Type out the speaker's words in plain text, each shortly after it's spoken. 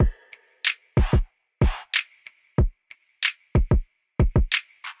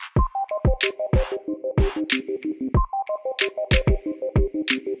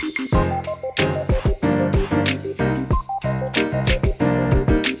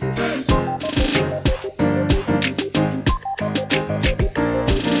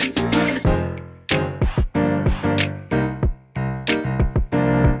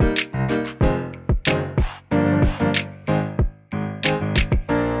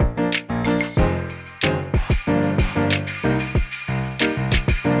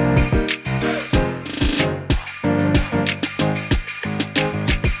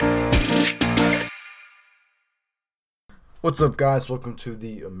What's up, guys? Welcome to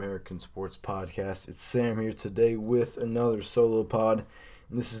the American Sports Podcast. It's Sam here today with another solo pod,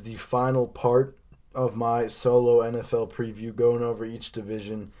 and this is the final part of my solo NFL preview, going over each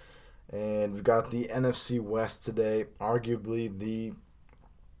division. And we've got the NFC West today, arguably the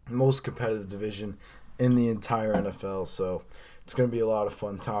most competitive division in the entire NFL. So it's going to be a lot of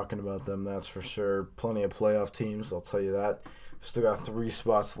fun talking about them, that's for sure. Plenty of playoff teams, I'll tell you that. Still got 3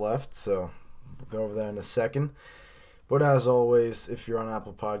 spots left, so we'll go over that in a second. But as always, if you're on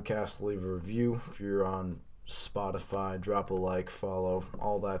Apple Podcasts, leave a review. If you're on Spotify, drop a like, follow,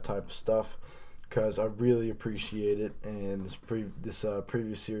 all that type of stuff, because I really appreciate it. And this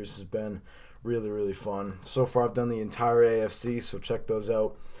preview series has been really, really fun. So far, I've done the entire AFC, so check those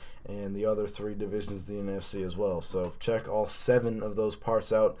out, and the other 3 divisions of the NFC as well. So check all 7 of those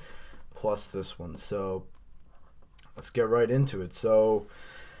parts out, plus this one. So let's get right into it. So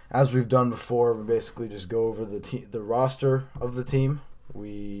as we've done before, we basically just go over the roster of the team.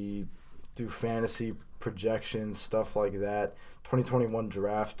 We do fantasy projections, stuff like that. 2021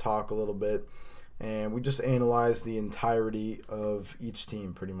 draft talk a little bit. And we just analyze the entirety of each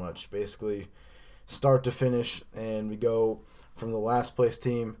team pretty much. Basically, start to finish. And we go from the last place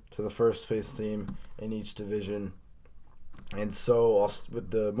team to the first place team in each division. And so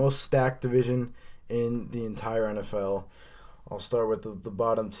with the most stacked division in the entire NFL, I'll start with the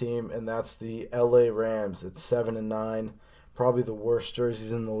bottom team, and that's the LA Rams. It's 7-9, probably the worst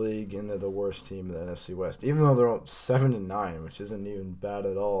jerseys in the league, and they're the worst team in the NFC West. Even though they're 7-9, which isn't even bad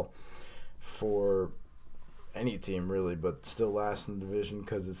at all for any team really, but still last in the division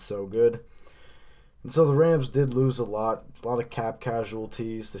because it's so good. And so the Rams did lose a lot of cap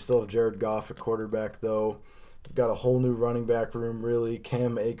casualties. They still have Jared Goff at quarterback though. They've got a whole new running back room really.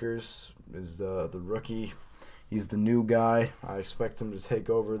 Cam Akers is the rookie. He's the new guy. I expect him to take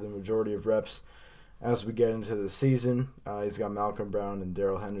over the majority of reps as we get into the season. He's got Malcolm Brown and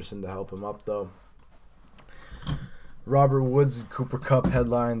Darrell Henderson to help him up, though. Robert Woods and Cooper Kupp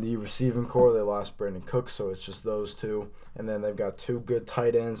headline the receiving core. They lost Brandon Cooks, so it's just those 2. And then they've got 2 good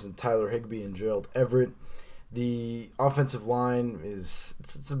tight ends in Tyler Higbee and Gerald Everett. The offensive line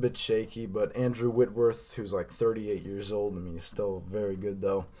it's a bit shaky, but Andrew Whitworth, who's like 38 years old, he's still very good,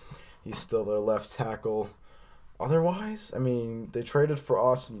 though. He's still their left tackle. Otherwise, they traded for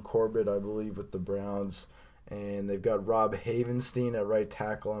Austin Corbett, I believe, with the Browns, and they've got Rob Havenstein at right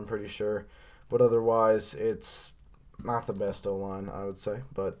tackle, I'm pretty sure. But otherwise, it's not the best O-line, I would say,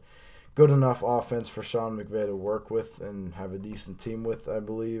 but good enough offense for Sean McVay to work with and have a decent team with, I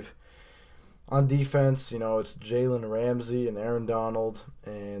believe. On defense, it's Jalen Ramsey and Aaron Donald,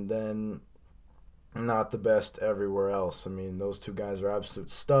 and then not the best everywhere else. Those 2 guys are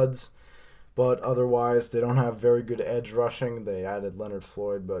absolute studs. But otherwise, they don't have very good edge rushing. They added Leonard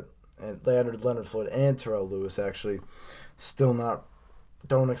Floyd, and Terrell Lewis, actually.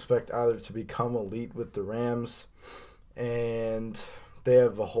 Don't expect either to become elite with the Rams. And they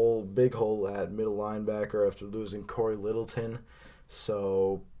have a big hole at middle linebacker after losing Corey Littleton.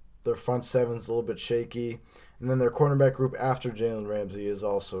 So their front seven's a little bit shaky. And then their cornerback group after Jalen Ramsey is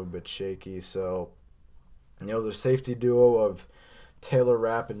also a bit shaky. So, their safety duo of Taylor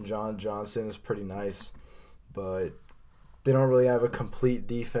Rapp and John Johnson is pretty nice, but they don't really have a complete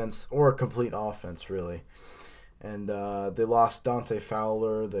defense or a complete offense, really. And they lost Dante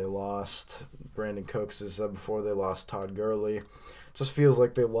Fowler. They lost Brandon Cooks, as I said before. They lost Todd Gurley. Just feels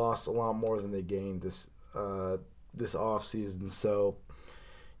like they lost a lot more than they gained this offseason. So,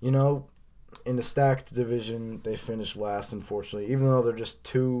 in a stacked division, they finished last, unfortunately. Even though they're just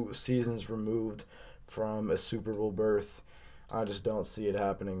 2 seasons removed from a Super Bowl berth, I just don't see it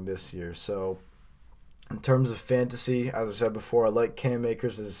happening this year. So, in terms of fantasy, as I said before, I like Cam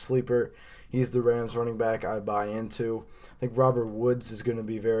Akers as a sleeper. He's the Rams running back I buy into. I think Robert Woods is going to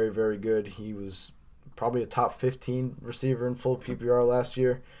be very, very good. He was probably a top 15 receiver in full PPR last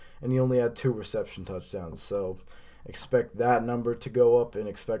year, and he only had 2 reception touchdowns. So, expect that number to go up and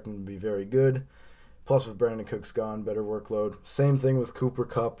expect him to be very good. Plus, with Brandon Cooks gone, better workload. Same thing with Cooper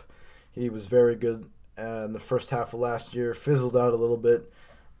Kupp. He was very good in the first half of last year, fizzled out a little bit,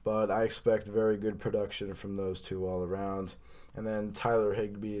 but I expect very good production from those 2 all around. And then Tyler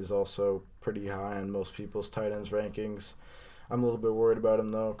Higbee is also pretty high on most people's tight ends rankings. I'm a little bit worried about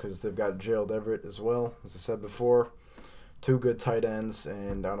him, though, because they've got Gerald Everett as well, as I said before. 2 good tight ends,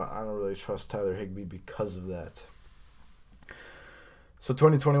 and I don't really trust Tyler Higbee because of that. So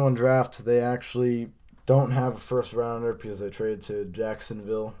 2021 draft, they actually don't have a first rounder because they traded to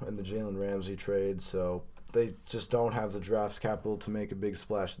Jacksonville in the Jalen Ramsey trade, so they just don't have the draft capital to make a big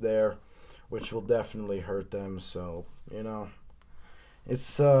splash there, which will definitely hurt them. So,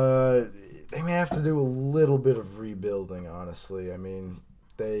 It's they may have to do a little bit of rebuilding, honestly. I mean,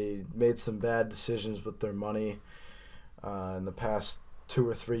 they made some bad decisions with their money in the past 2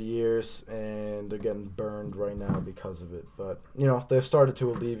 or 3 years, and they're getting burned right now because of it. But they've started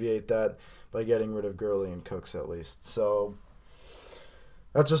to alleviate that by getting rid of Gurley and Cooks at least. So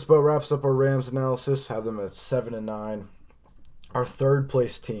that just about wraps up our Rams analysis. Have them at 7-9. Our third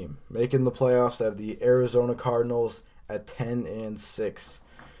place team making the playoffs. I have the Arizona Cardinals at 10-6.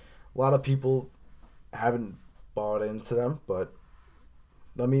 A lot of people haven't bought into them, but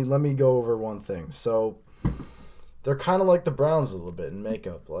let me go over one thing. So they're kind of like the Browns a little bit in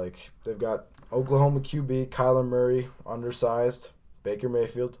makeup. Like, they've got Oklahoma QB Kyler Murray, undersized. Baker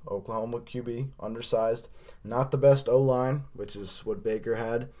Mayfield, Oklahoma QB, undersized. Not the best O-line, which is what Baker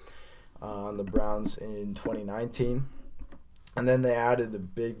had on the Browns in 2019. And then they added the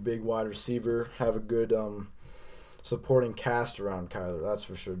big wide receiver, have a good supporting cast around Kyler, that's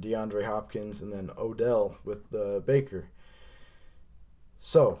for sure. DeAndre Hopkins and then Odell with Baker.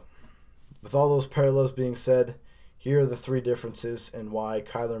 So, with all those parallels being said, here are the three differences and why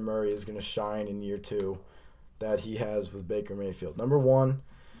Kyler Murray is going to shine in year 2 that he has with Baker Mayfield. Number one,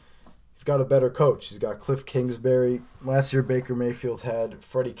 he's got a better coach. He's got Cliff Kingsbury. Last year, Baker Mayfield had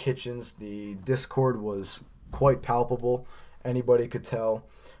Freddie Kitchens. The discord was quite palpable. Anybody could tell.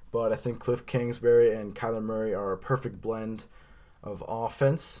 But I think Cliff Kingsbury and Kyler Murray are a perfect blend of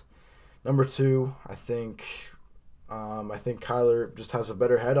offense. Number two, I think Kyler just has a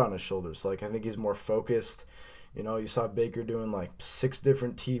better head on his shoulders. Like, I think he's more focused. You saw Baker doing like 6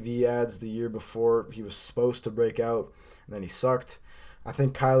 different TV ads the year before he was supposed to break out, and then he sucked. I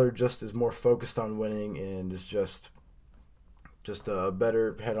think Kyler just is more focused on winning and is just a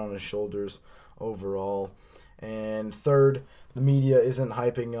better head on his shoulders overall. And third, the media isn't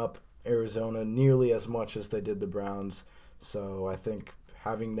hyping up Arizona nearly as much as they did the Browns. So I think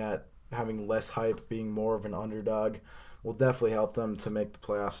having less hype, being more of an underdog, will definitely help them to make the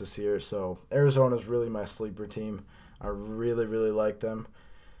playoffs this year. So Arizona's really my sleeper team. I really, really like them.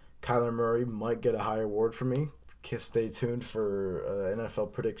 Kyler Murray might get a high award from me. Stay tuned for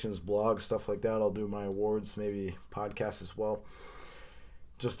NFL predictions blog, stuff like that. I'll do my awards, maybe podcast as well.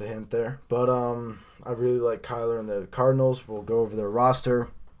 Just a hint there. But I really like Kyler and the Cardinals. We'll go over their roster.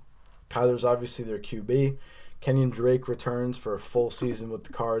 Kyler's obviously their QB. Kenyon Drake returns for a full season with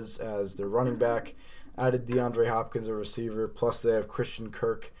the Cards as their running back. Added DeAndre Hopkins, a receiver. Plus they have Christian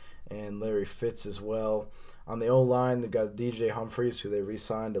Kirk and Larry Fitz as well. On the O-line, they got DJ Humphries, who they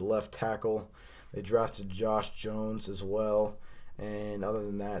re-signed at left tackle. They drafted Josh Jones as well. And other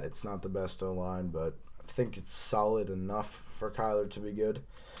than that, it's not the best O-line, but I think it's solid enough for Kyler to be good.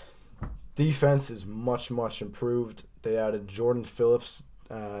 Defense is much improved. They added Jordan Phillips,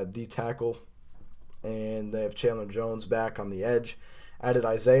 D-tackle, and they have Chandler Jones back on the edge. Added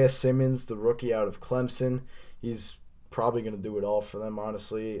Isaiah Simmons, the rookie out of Clemson. He's probably going to do it all for them,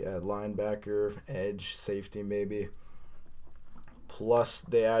 honestly, at linebacker, edge, safety maybe. Plus,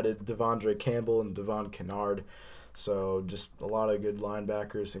 they added Devondre Campbell and Devon Kennard. So just a lot of good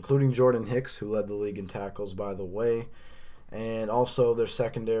linebackers, including Jordan Hicks, who led the league in tackles, by the way. And also their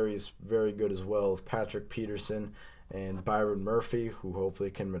secondary is very good as well, with Patrick Peterson and Byron Murphy, who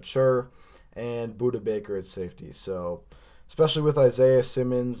hopefully can mature, and Budda Baker at safety. So especially with Isaiah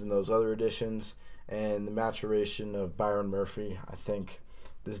Simmons and those other additions and the maturation of Byron Murphy, I think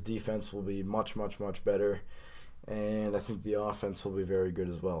this defense will be much better. And I think the offense will be very good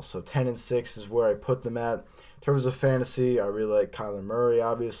as well. So 10-6 is where I put them at. In terms of fantasy, I really like Kyler Murray,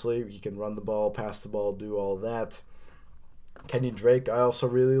 obviously. He can run the ball, pass the ball, do all that. Kenyon Drake I also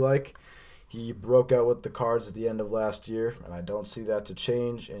really like. He broke out with the Cards at the end of last year, and I don't see that to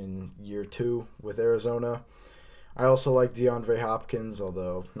change in year 2 with Arizona. I also like DeAndre Hopkins,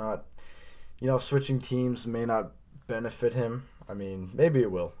 although not, switching teams may not benefit him. I mean, maybe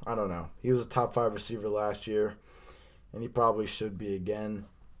it will. I don't know. He was a top 5 receiver last year, and he probably should be again.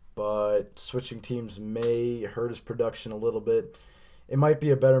 But switching teams may hurt his production a little bit. It might be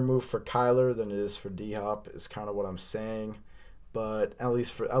a better move for Kyler than it is for D-Hop, is kind of what I'm saying. But at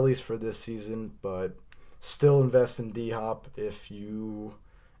least for this season. But still invest in D-Hop if you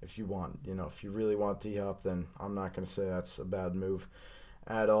want. If you really want D-Hop, then I'm not going to say that's a bad move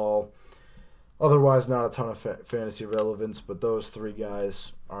at all. Otherwise, not a ton of fantasy relevance, but those 3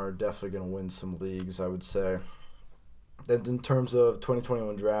 guys are definitely going to win some leagues, I would say. Then in terms of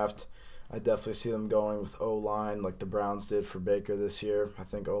 2021 draft, I definitely see them going with O-line like the Browns did for Baker this year. I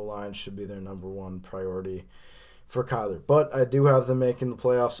think O-line should be their number 1 priority for Kyler. But I do have them making the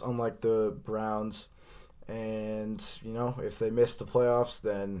playoffs, unlike the Browns. And, if they miss the playoffs,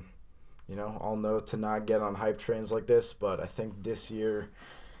 then I'll know to not get on hype trains like this, but I think this year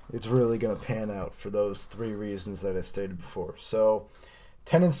it's really going to pan out for those three reasons that I stated before. So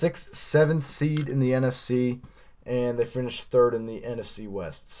 10-6, seventh seed in the NFC, and they finished third in the NFC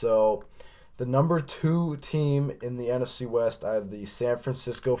West. So the number 2 team in the NFC West, I have the San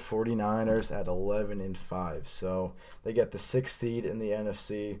Francisco 49ers at 11-5. So they get the 6th seed in the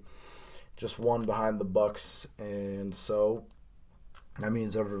NFC, just one behind the Bucks, and so that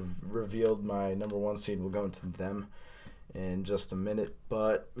means I've revealed my number 1 seed. We'll go into them in just a minute.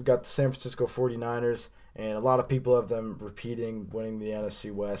 But we've got the San Francisco 49ers, and a lot of people have them winning the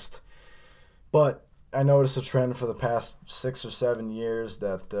NFC West. But I noticed a trend for the past 6 or 7 years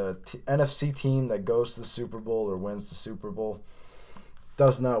that the NFC team that goes to the Super Bowl or wins the Super Bowl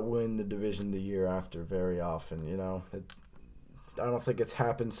does not win the division the year after very often. I don't think it's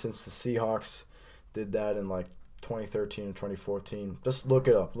happened since the Seahawks did that in 2013 and 2014. Just look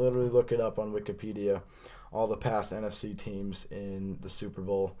it up. Literally look it up on Wikipedia, all the past NFC teams in the Super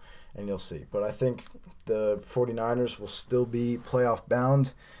Bowl, and you'll see. But I think the 49ers will still be playoff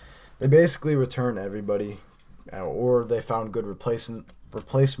bound. They basically return everybody, or they found good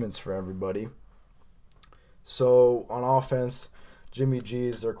replacements for everybody. So on offense, Jimmy G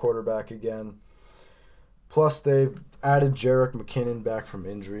is their quarterback again. Plus, they've added Jerick McKinnon back from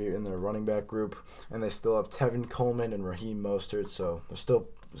injury in their running back group, and they still have Tevin Coleman and Raheem Mostert, so they're still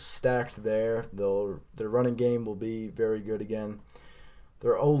stacked there. Their running game will be very good again.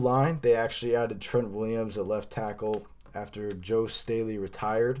 Their O-line, they actually added Trent Williams at left tackle after Joe Staley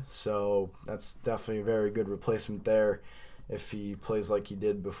retired, so that's definitely a very good replacement there if he plays like he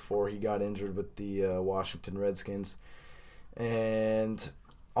did before he got injured with the Washington Redskins. And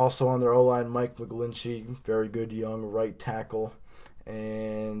also on their O-line, Mike McGlinchey, very good young right tackle.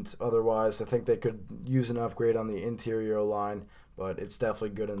 And otherwise, I think they could use an upgrade on the interior O-line, but it's definitely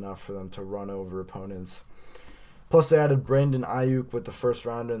good enough for them to run over opponents. Plus, they added Brandon Ayuk with the first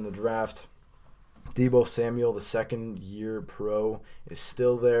rounder in the draft. Deebo Samuel, the second-year pro, is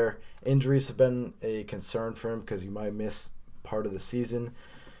still there. Injuries have been a concern for him because he might miss part of the season.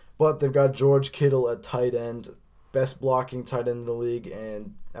 But they've got George Kittle at tight end, best blocking tight end in the league,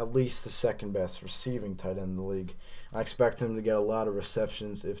 and at least the second best receiving tight end in the league. I expect him to get a lot of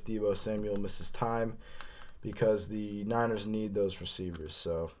receptions if Deebo Samuel misses time because the Niners need those receivers.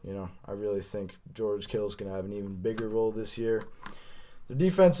 So, I really think George Kittle's going to have an even bigger role this year. The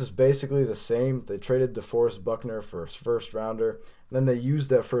defense is basically the same. They traded DeForest Buckner for his first rounder. And then they used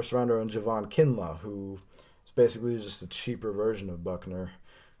that first rounder on Javon Kinlaw, who is basically just a cheaper version of Buckner,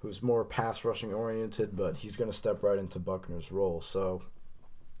 who's more pass rushing oriented, but he's going to step right into Buckner's role. So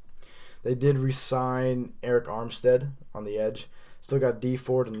they did re-sign Eric Armstead on the edge. Still got Dee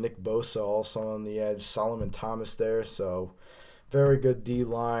Ford and Nick Bosa also on the edge. Solomon Thomas there, so very good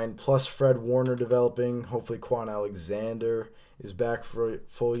D-line. Plus Fred Warner developing. Hopefully Quan Alexander is back for a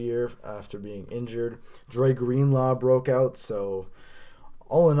full year after being injured. Dre Greenlaw broke out, so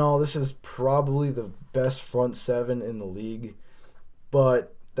all in all, this is probably the best front seven in the league.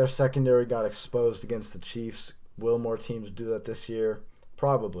 But their secondary got exposed against the Chiefs. Will more teams do that this year?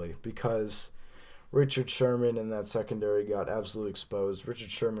 Probably, because Richard Sherman and that secondary got absolutely exposed. Richard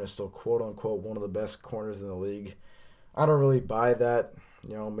Sherman is still quote-unquote one of the best corners in the league. I don't really buy that.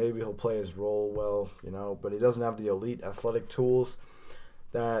 Maybe he'll play his role well, but he doesn't have the elite athletic tools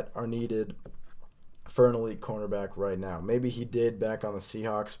that are needed for an elite cornerback right now. Maybe he did back on the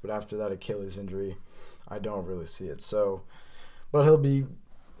Seahawks, but after that Achilles injury, I don't really see it. So, but he'll be,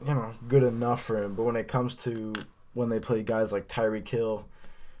 good enough for him. But when it comes to when they play guys like Tyreek Hill,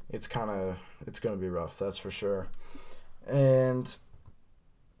 it's going to be rough, that's for sure. And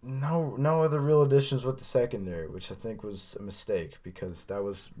no other real additions with the secondary, which I think was a mistake because that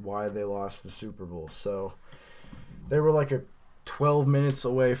was why they lost the Super Bowl. So they were 12 minutes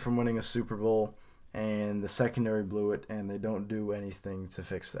away from winning a Super Bowl, and the secondary blew it, and they don't do anything to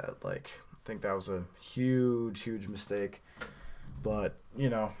fix that. I think that was a huge, huge mistake. But,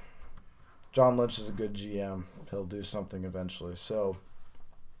 John Lynch is a good GM. He'll do something eventually. So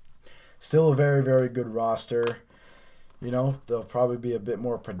still a very, very good roster. They'll probably be a bit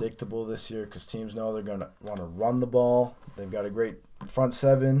more predictable this year because teams know they're going to want to run the ball. They've got a great front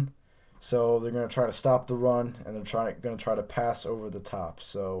seven, so they're going to try to stop the run, and they're going to try to pass over the top.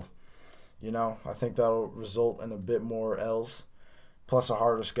 So, I think that'll result in a bit more L's, plus a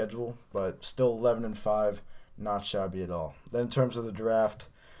harder schedule, but still 11-5, not shabby at all. Then in terms of the draft,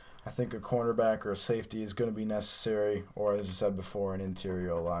 I think a cornerback or a safety is going to be necessary, or as I said before, an interior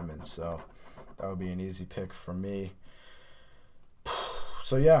alignment. So that would be an easy pick for me.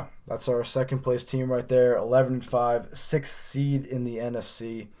 So, yeah, that's our second-place team right there, 11-5, 6th seed in the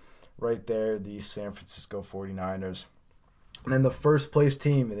NFC. right there, the San Francisco 49ers. And then the first place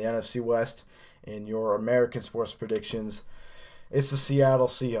team in the NFC West in your American sports predictions, it's the Seattle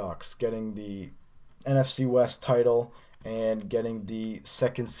Seahawks getting the NFC West title and getting the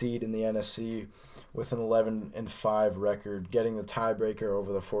second seed in the NFC with an 11-5 record, getting the tiebreaker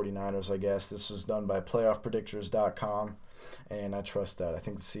over the 49ers, I guess. This was done by playoffpredictors.com, and I trust that. I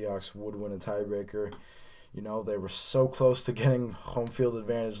think the Seahawks would win a tiebreaker. You know, they were so close to getting home field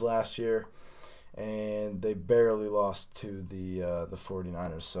advantage last year, and they barely lost to the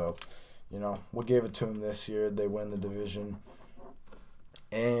 49ers. So, you know, we'll give it to them this year. They win the division.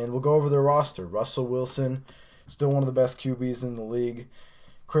 And we'll go over their roster. Russell Wilson, still one of the best QBs in the league.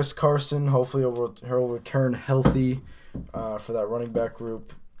 Chris Carson, hopefully he'll return healthy for that running back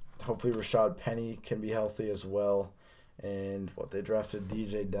group. Hopefully Rashad Penny can be healthy as well. And they drafted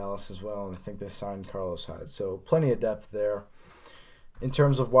DJ Dallas as well, and I think they signed Carlos Hyde. So plenty of depth there. In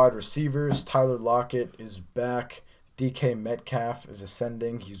terms of wide receivers, Tyler Lockett is back. DK Metcalf is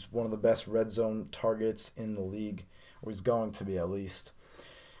ascending. He's one of the best red zone targets in the league, or he's going to be at least.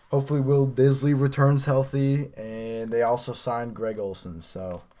 Hopefully Will Disley returns healthy, and they also signed Greg Olsen.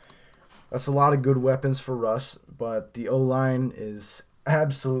 So that's a lot of good weapons for Russ, but the O-line is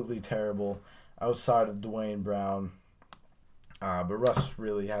absolutely terrible outside of Dwayne Brown. But Russ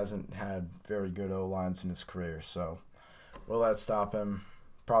really hasn't had very good O-lines in his career, so will that stop him?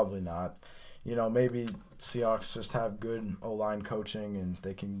 Probably not. You know, maybe Seahawks just have good O-line coaching and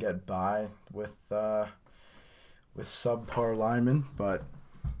they can get by with subpar linemen, but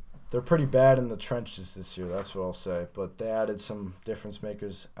they're pretty bad in the trenches this year, that's what I'll say. But they added some difference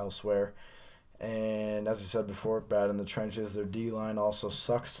makers elsewhere. And as I said before, bad in the trenches. Their D-line also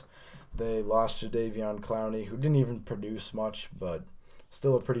sucks. They lost Jadeveon Clowney, who didn't even produce much, but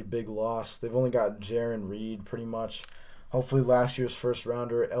still a pretty big loss. They've only got Jaron Reed pretty much. Hopefully last year's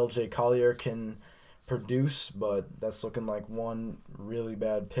first-rounder, LJ Collier, can produce, but that's looking like one really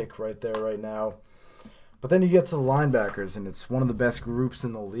bad pick right there right now. But then you get to the linebackers, and it's one of the best groups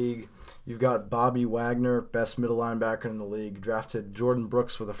in the league. You've got Bobby Wagner, best middle linebacker in the league, drafted Jordan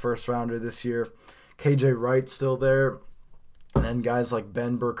Brooks with a first-rounder this year. KJ Wright still there. And then guys like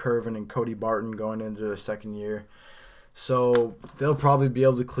Ben Burkervin and Cody Barton going into their second year. So they'll probably be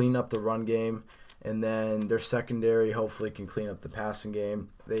able to clean up the run game. And then their secondary hopefully can clean up the passing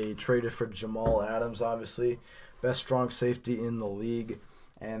game. They traded for Jamal Adams, obviously. Best strong safety in the league.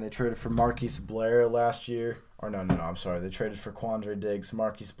 And they traded for Marquise Blair last year. I'm sorry. They traded for Quandre Diggs.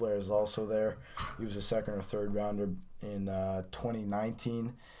 Marquise Blair is also there. He was a second or third rounder in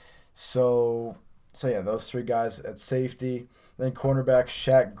 2019. So yeah, those three guys at safety. Then cornerback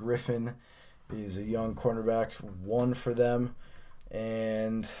Shaq Griffin. He's a young cornerback, one for them.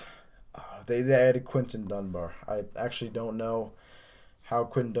 And they added Quinton Dunbar. I actually don't know how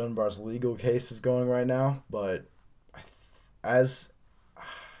Quinton Dunbar's legal case is going right now, but I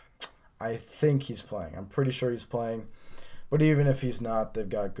think he's playing. I'm pretty sure he's playing. But even if he's not, they've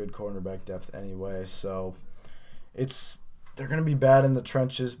got good cornerback depth anyway. So they're going to be bad in the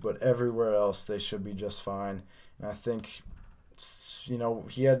trenches, but everywhere else they should be just fine. And I think,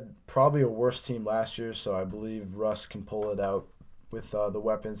 he had probably a worse team last year, so I believe Russ can pull it out with the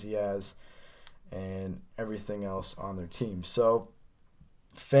weapons he has and everything else on their team. So,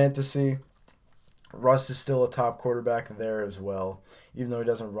 fantasy, Russ is still a top quarterback there as well, even though he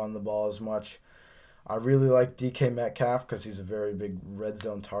doesn't run the ball as much. I really like DK Metcalf because he's a very big red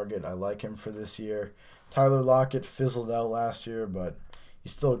zone target. I like him for this year. Tyler Lockett fizzled out last year, but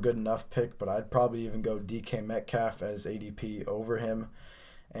he's still a good enough pick, but I'd probably even go DK Metcalf as ADP over him.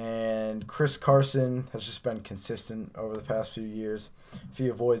 And Chris Carson has just been consistent over the past few years. If he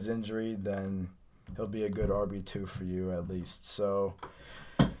avoids injury, then he'll be a good RB2 for you at least. So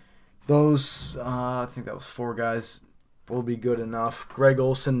those, I think that was 4 guys, will be good enough. Greg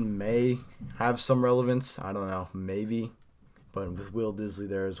Olsen may have some relevance. I don't know, maybe. But with Will Disley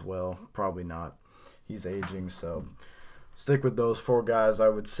there as well, probably not. He's aging, so stick with those 4 guys, I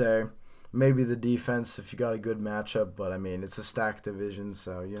would say. Maybe the defense if you got a good matchup, but, it's a stacked division,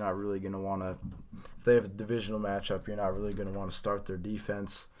 so you're not really going to want to – if they have a divisional matchup, you're not really going to want to start their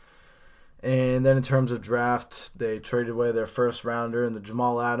defense. And then in terms of draft, they traded away their first rounder in the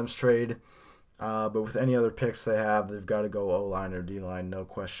Jamal Adams trade. But with any other picks they have, they've got to go O-line or D-line, no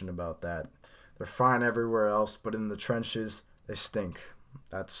question about that. They're fine everywhere else, but in the trenches, they stink.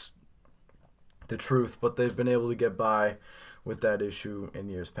 That's the truth, but they've been able to get by with that issue in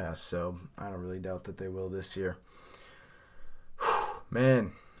years past, so I don't really doubt that they will this year.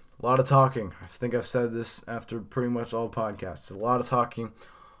 Man, a lot of talking. I think I've said this after pretty much all podcasts. A lot of talking,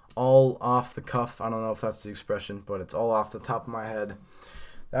 all off the cuff. I don't know if that's the expression, but it's all off the top of my head.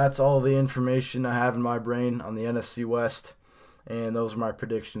 that's all the information I have in my brain on the NFC West. And those are my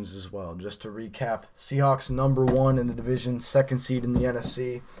predictions as well. Just to recap, Seahawks number 1 in the division, second seed in the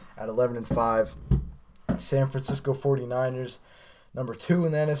NFC at 11-5. San Francisco 49ers number 2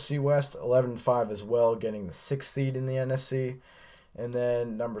 in the NFC West, 11-5 as well, getting the 6th seed in the NFC. And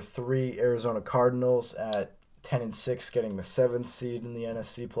then number 3, Arizona Cardinals at 10-6, getting the 7th seed in the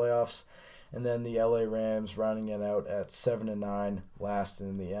NFC playoffs. And then the LA Rams rounding it out at 7-9, last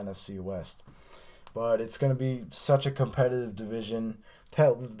in the NFC West. But it's going to be such a competitive division.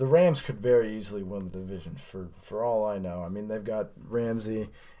 The Rams could very easily win the division for all I know. I mean, they've got Ramsey,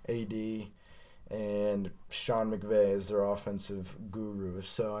 AD, and Sean McVay as their offensive gurus.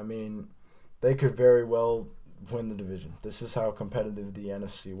 So, I mean, they could very well win the division. This is how competitive the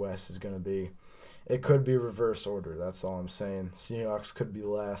NFC West is going to be. It could be reverse order. That's all I'm saying. Seahawks could be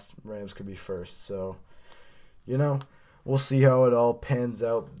last. Rams could be first. So, we'll see how it all pans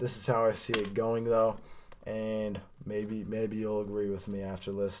out. This is how I see it going, though. And maybe you'll agree with me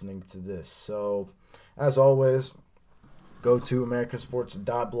after listening to this. So, as always, go to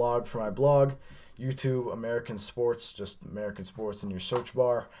americansports.blog for my blog. YouTube, American Sports, just American Sports in your search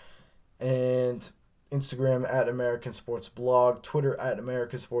bar. And Instagram at American Sports Blog. Twitter at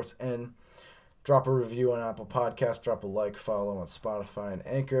American Sports N. Drop a review on Apple Podcasts. Drop a like, follow on Spotify and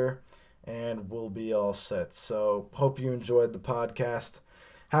Anchor. And we'll be all set. So, hope you enjoyed the podcast.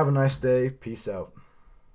 Have a nice day. Peace out.